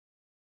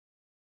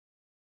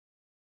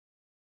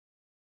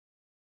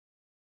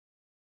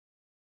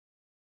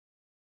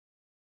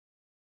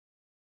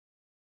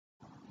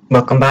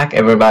Welcome back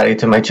everybody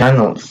to my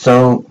channel.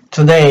 So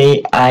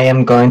today I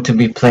am going to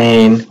be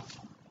playing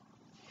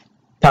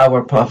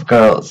Powerpuff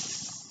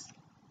Girls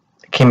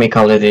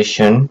Chemical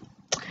Edition.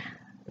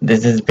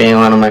 This has been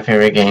one of my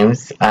favorite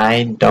games.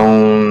 I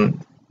don't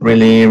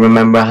really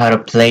remember how to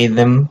play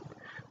them,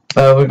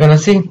 but we're gonna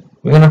see.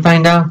 We're gonna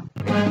find out.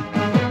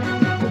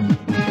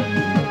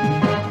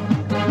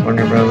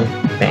 Warner Bros.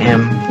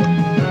 Bam.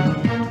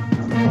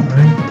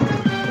 Alright.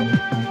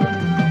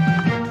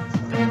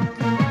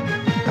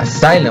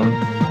 Asylum.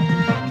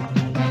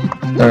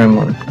 Story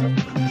mode.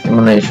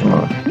 Simulation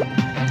mode.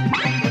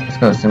 Let's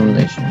go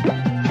simulation.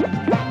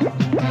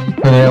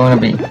 Who do I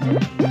want to be?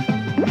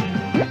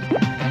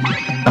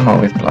 I'm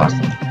always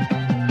Blossom.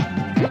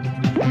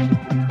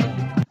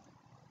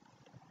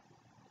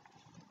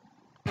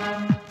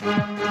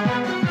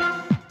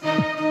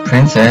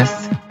 Princess.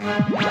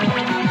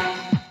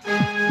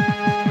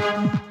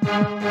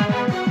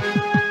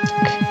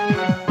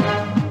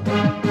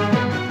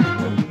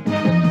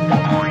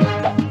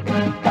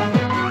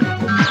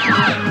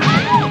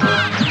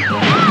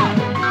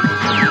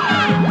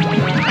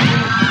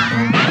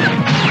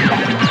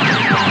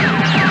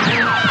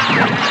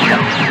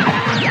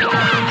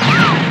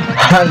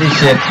 Holy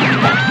shit.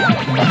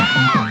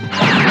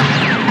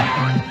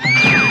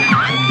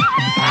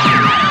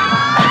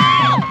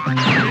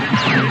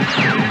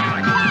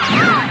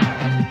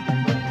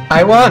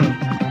 I won!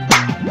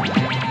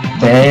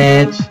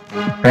 Bitch.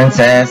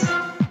 Princess.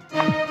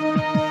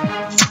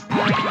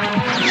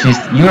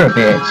 You're a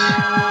bitch.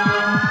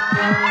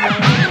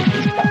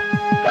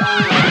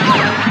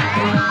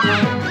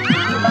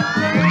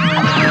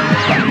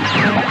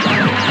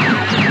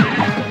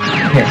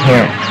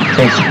 Here.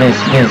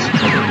 Bitch.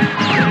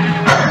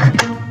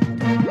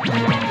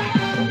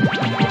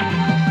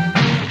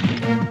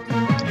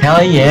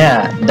 Hell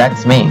yeah,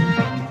 that's me.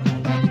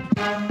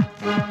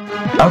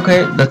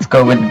 Okay, let's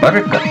go with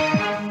Buttercup.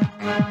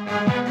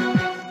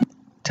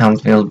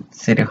 Townsville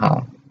City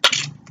Hall.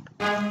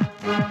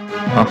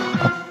 Oh.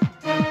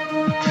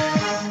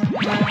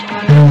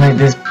 I don't like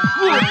this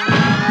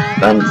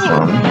band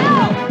song.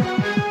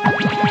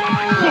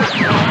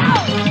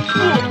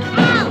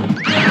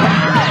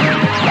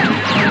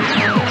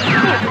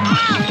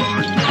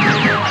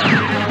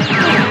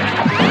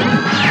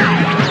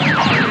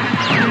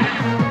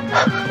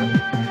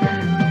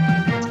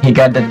 He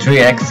got the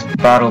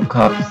 3X bottle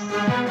cups.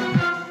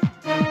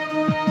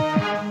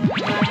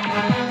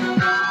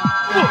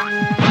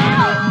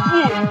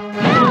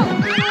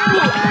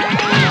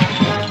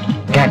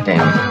 God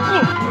damn it.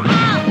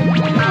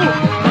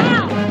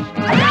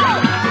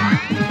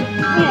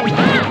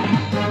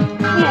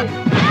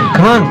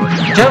 Come on,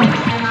 jump!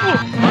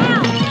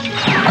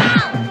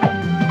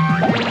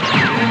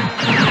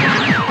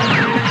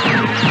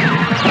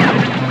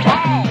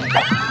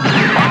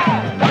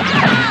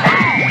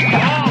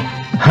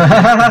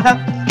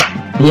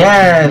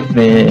 Yes,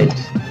 bitch.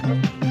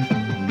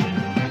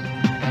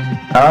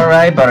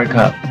 Alright,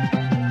 Buttercup.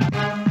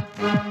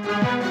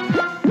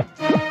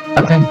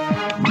 Okay,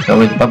 go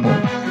with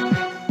Bubbles.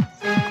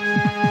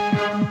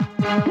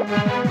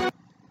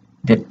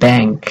 The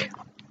bank.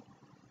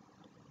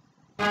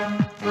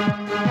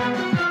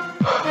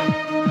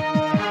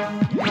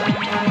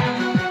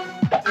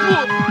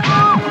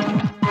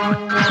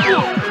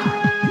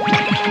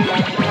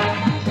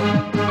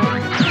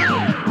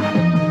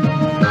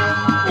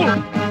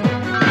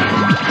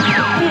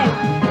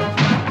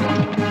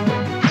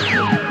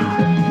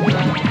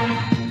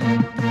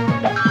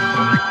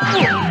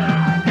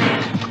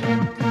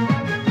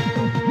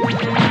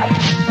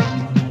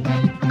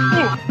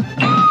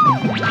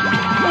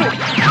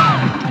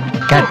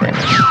 God damn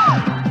it.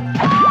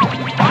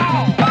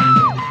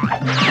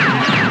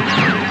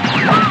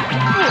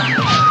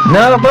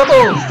 No,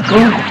 Bubbles! Go!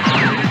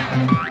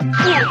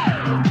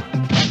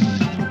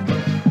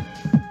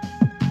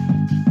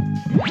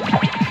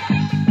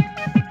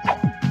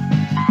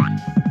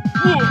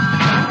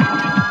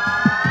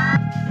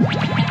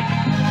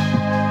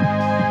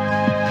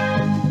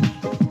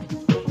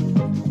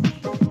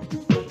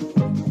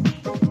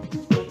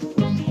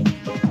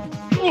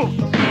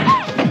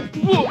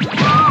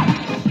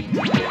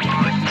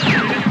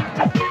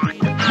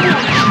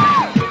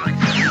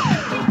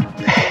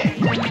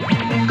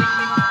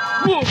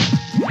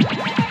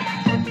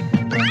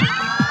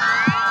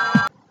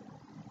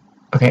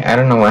 Okay, I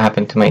don't know what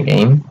happened to my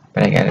game,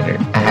 but I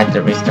had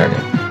to restart it.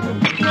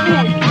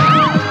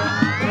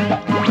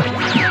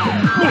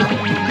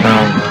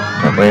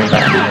 I'll bring it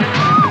back.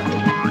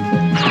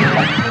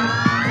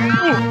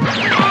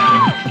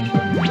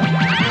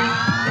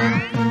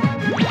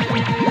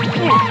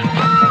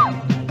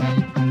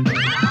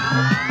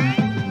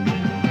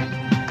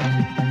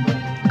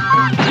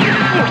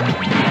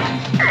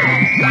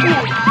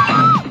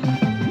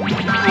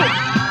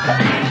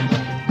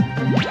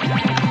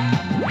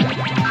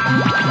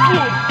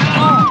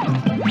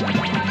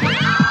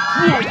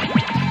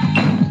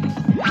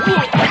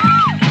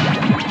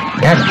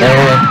 God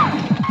damn it.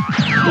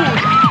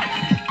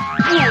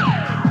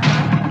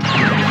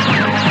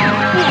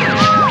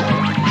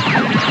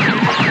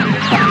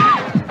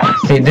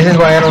 This is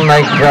why I don't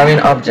like grabbing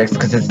objects,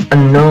 because it's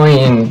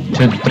annoying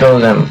to throw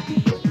them.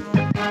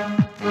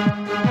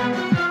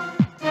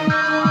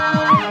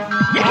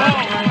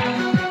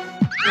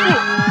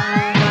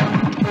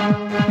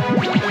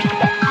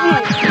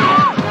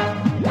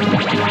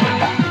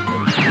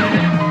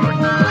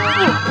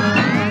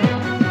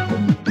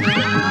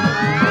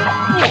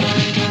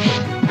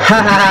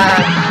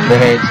 Haha! The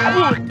hate.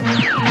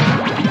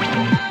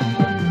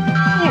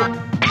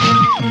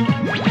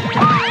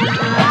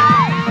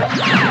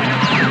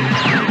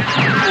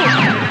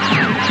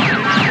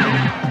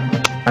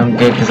 I'm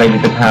good because I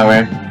get the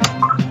power.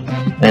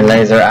 And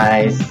laser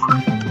eyes.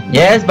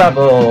 Yes,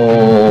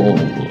 bubble!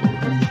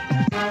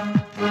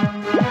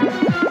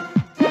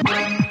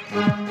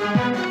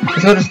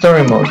 Let's go to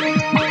story mode.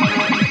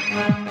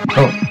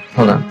 Oh,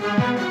 hold on.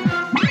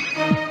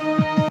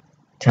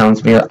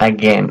 Townsville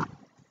again.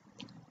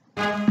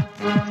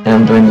 And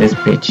I'm doing this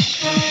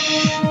pitch.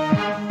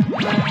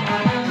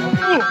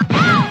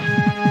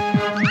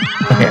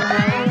 Okay.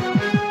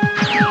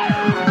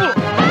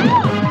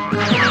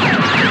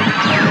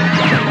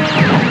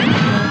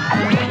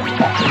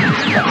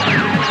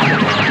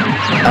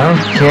 I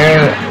don't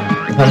care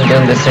if I'm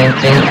doing the same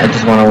thing, I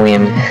just want to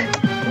win.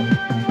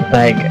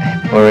 Like,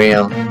 for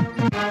real.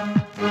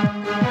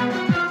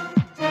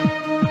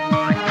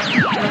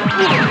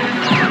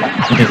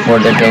 Before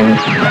the game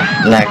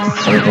lags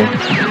something.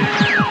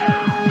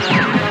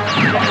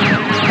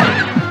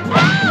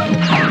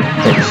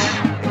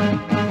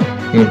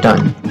 You're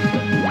done.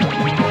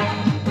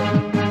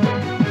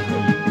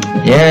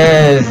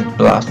 Yes,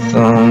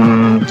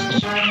 blossoms.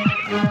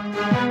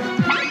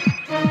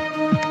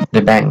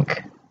 The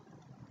bank.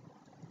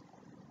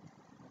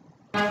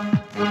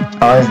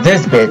 Oh, it's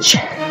this bitch.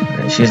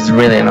 She's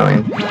really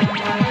annoying.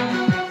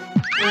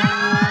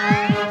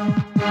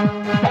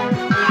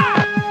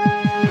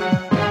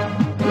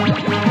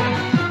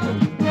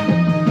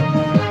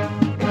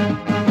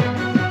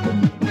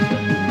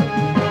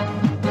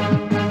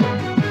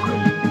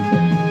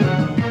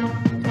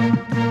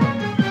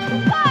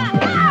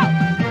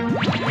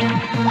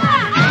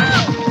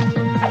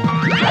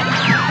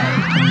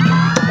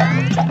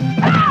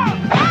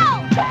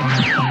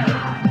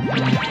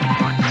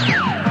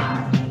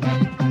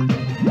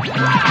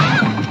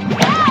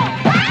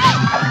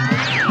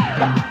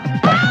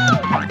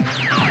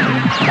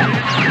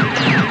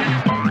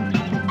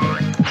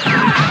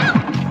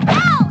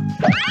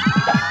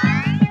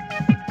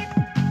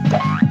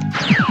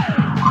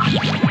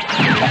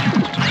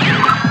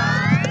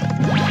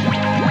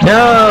 No!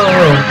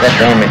 God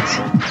damn it.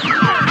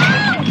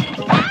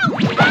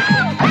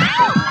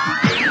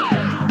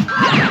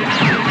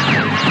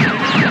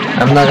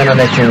 I'm not gonna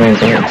let you win,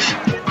 bitch.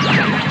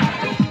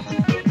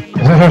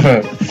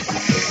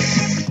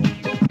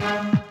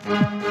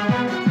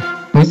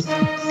 Who's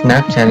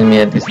Snapchatting me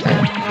at this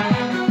time?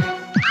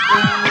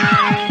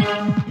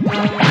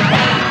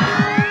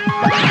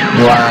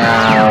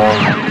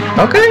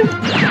 Wow. Okay.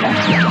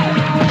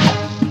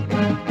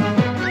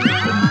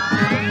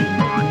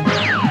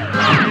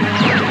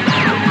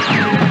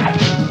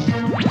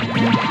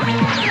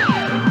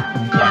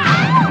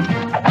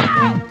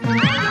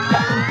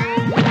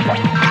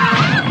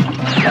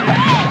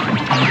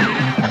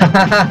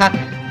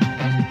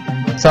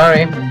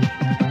 Sorry.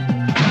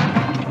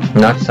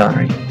 Not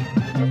sorry.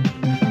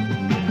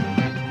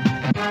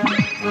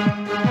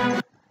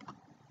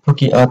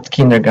 Cookie at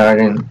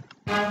kindergarten.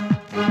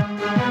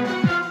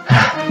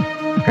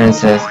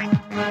 Princess.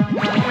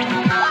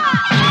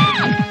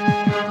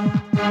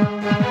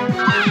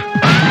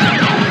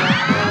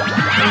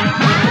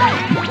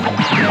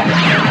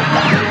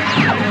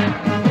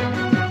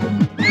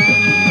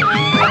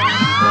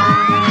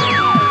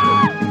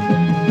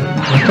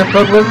 What the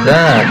fuck was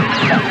that?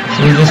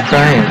 She was just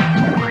crying.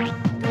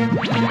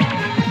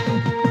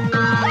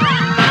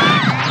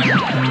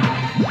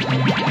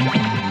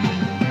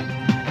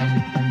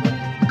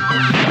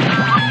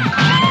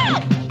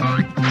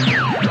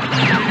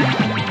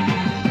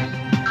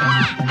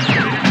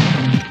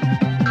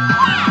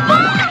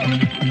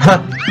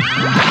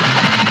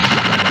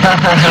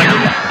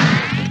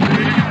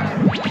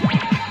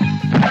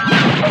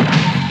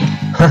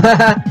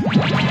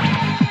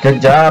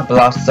 Good job,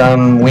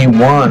 Blossom. We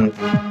won.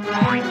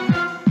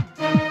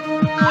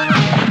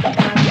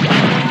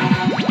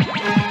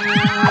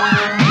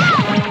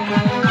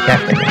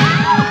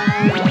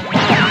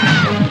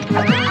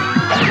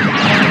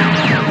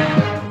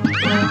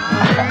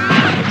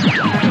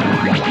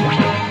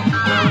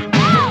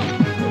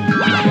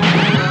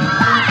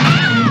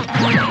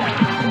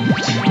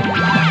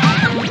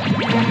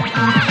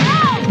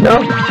 No.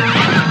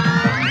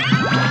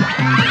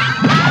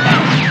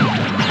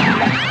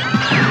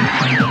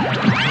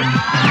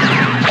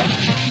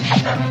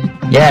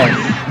 Yes.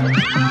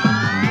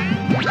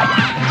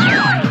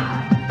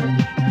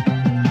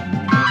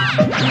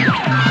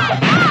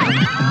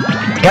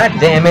 God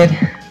damn it.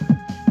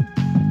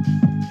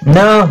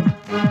 No.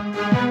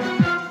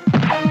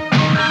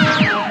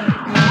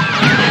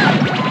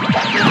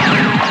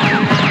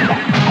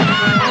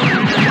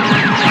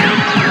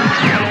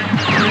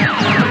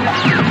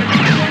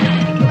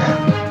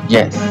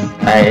 Yes,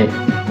 I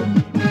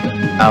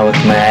was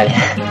mad.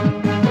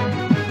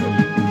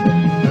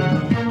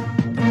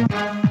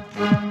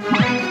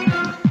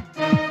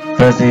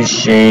 Fuzzy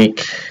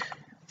shake.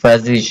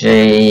 Fuzzy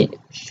shake.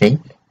 Shake?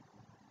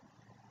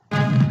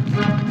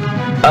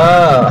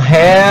 Oh,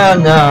 hell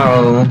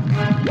no!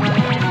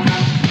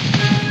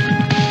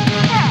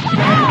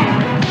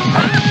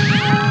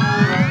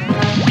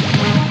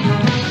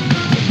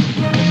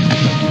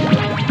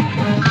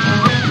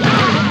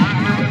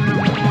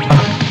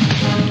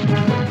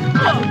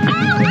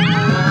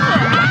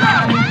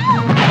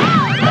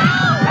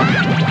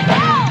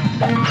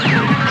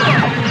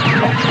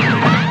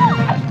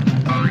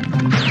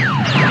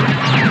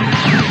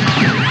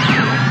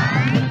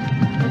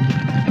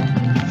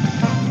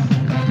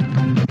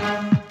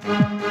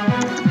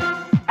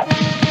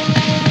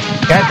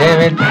 God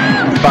damn it!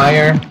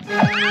 Fire!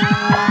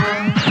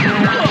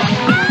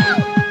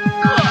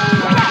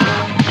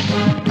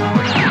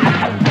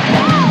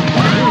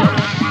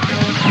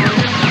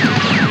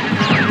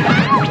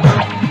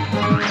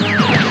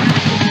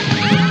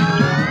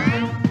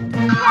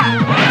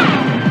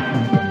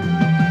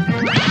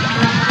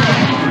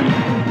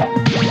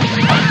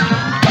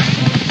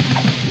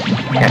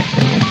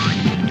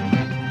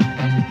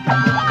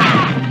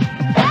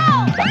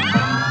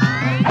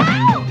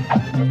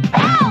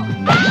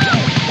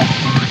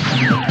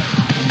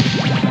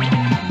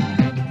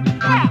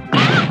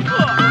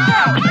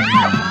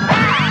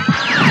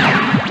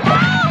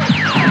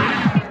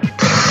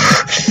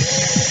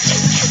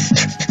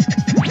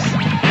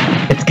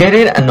 It's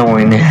getting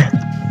annoying.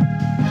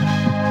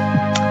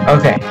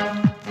 Okay.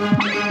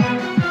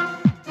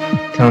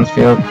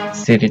 Townsfield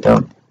City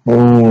Dog.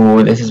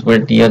 Ooh, this is where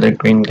the other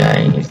green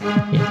guy is.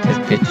 He's this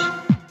bitch.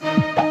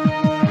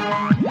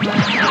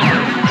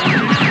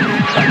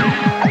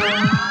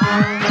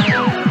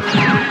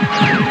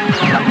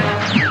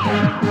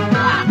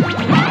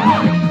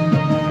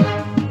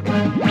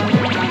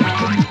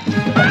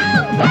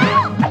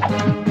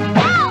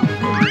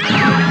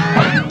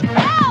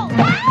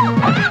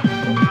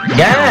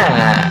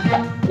 Yeah!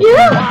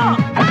 Yeah!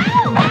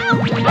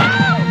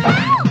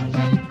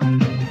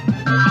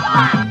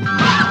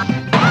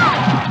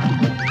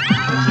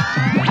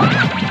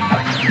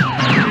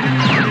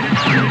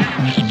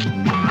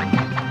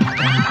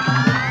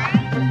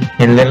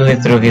 He literally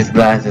threw his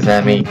glasses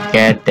at me.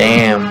 God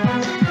damn.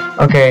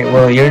 Okay,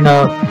 well, you're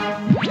not...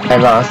 I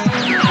lost.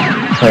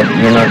 But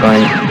you're not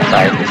going to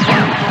die this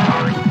time.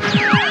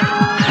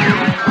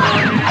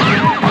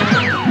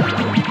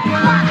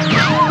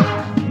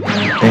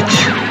 Bitch.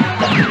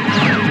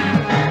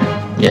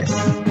 Yes.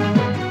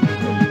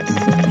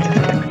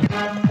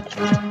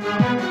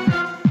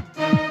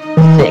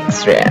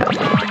 Next round.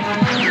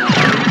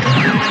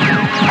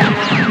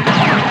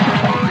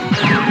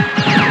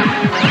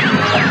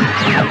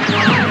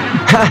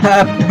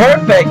 Haha,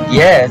 perfect,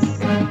 yes!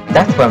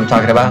 That's what I'm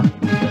talking about.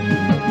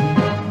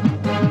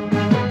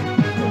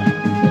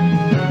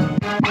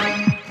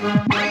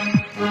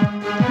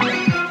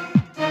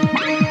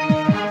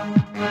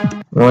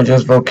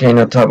 Mojo's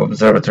Volcano Top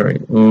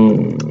Observatory.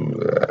 Ooh.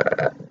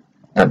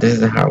 Now this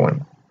is a hard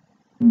one.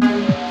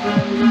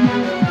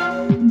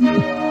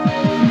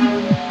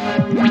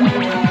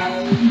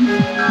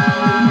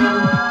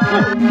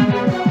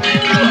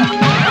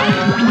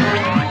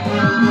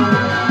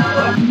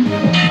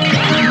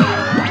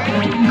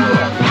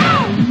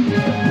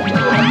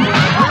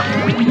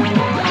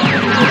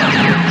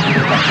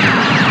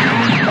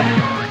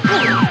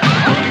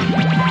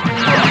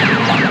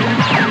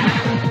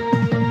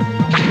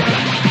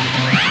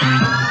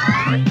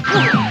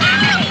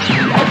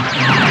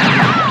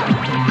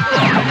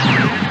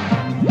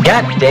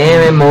 God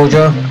damn it,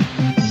 Mojo.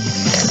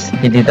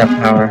 He did that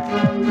power.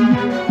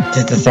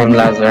 Just the same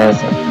laser as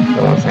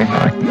the one saying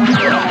hi.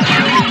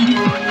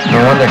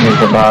 No wonder he's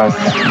the boss.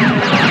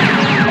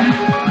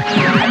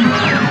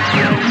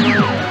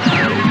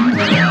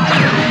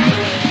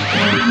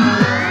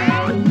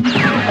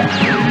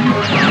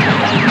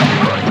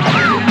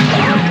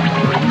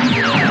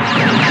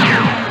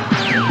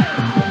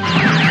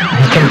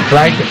 He can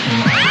fly.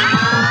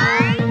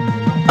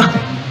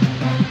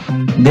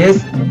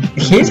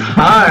 He's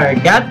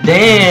hard. God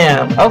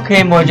damn.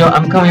 Okay, Mojo,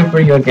 I'm coming for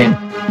you again.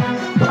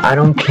 I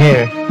don't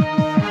care.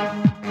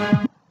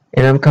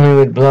 And I'm coming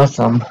with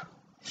Blossom. He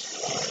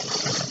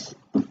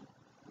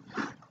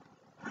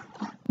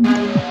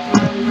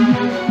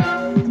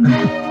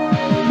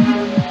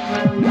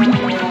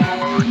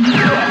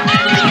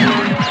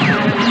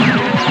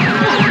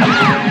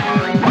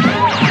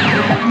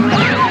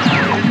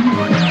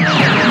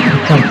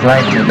can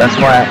fly too. That's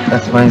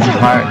why it's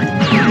hard.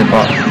 He's the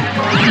boss.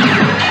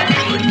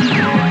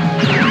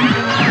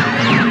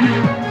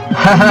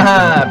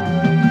 Haha!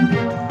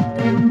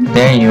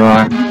 There you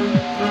are.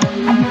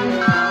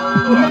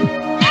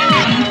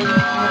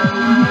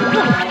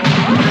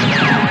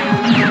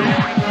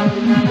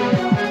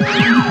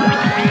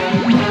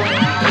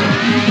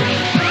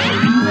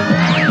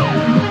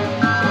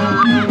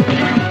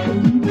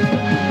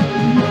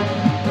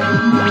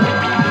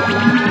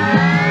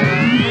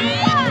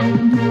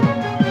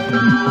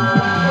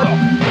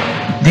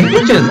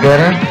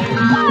 better.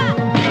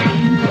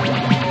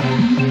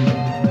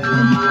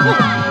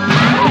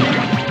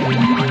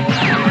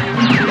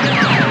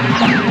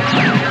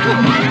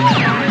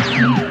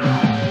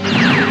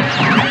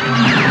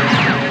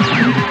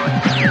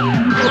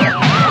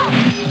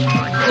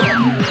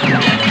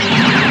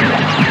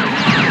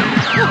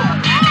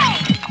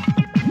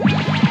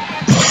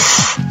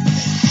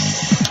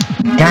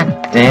 God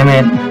damn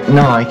it.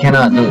 No, I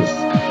cannot lose.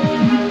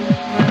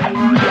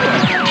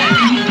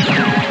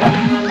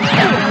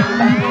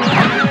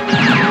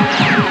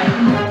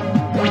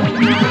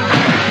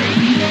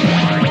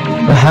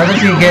 But how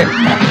does he get...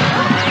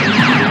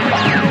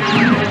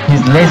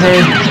 His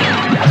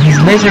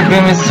laser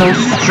beam is so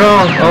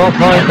strong. Oh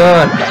my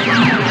god.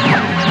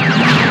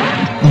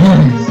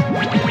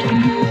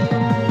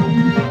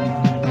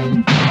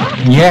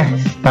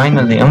 Yes,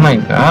 finally. Oh my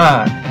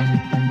god.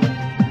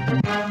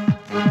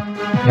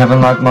 You have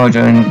unlocked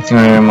Mojo in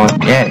Simulator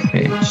mode. Yes,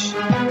 bitch.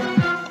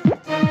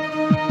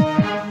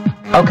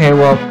 Okay,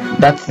 well,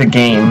 that's the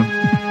game.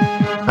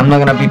 I'm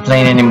not gonna be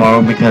playing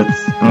anymore because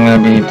I'm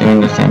gonna be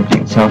doing the same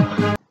thing. So,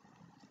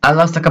 I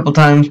lost a couple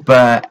times,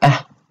 but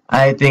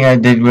I think I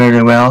did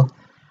really well.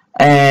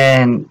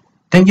 And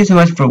thank you so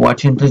much for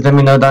watching. Please let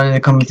me know down in the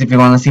comments if you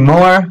want to see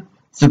more.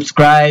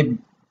 Subscribe,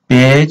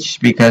 bitch,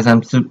 because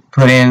I'm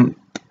putting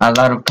a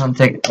lot of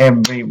content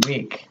every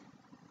week.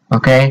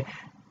 Okay?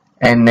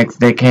 And next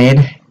decade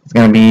is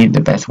gonna be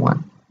the best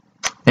one.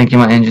 Thank you,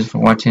 my angels, for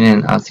watching,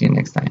 and I'll see you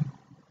next time.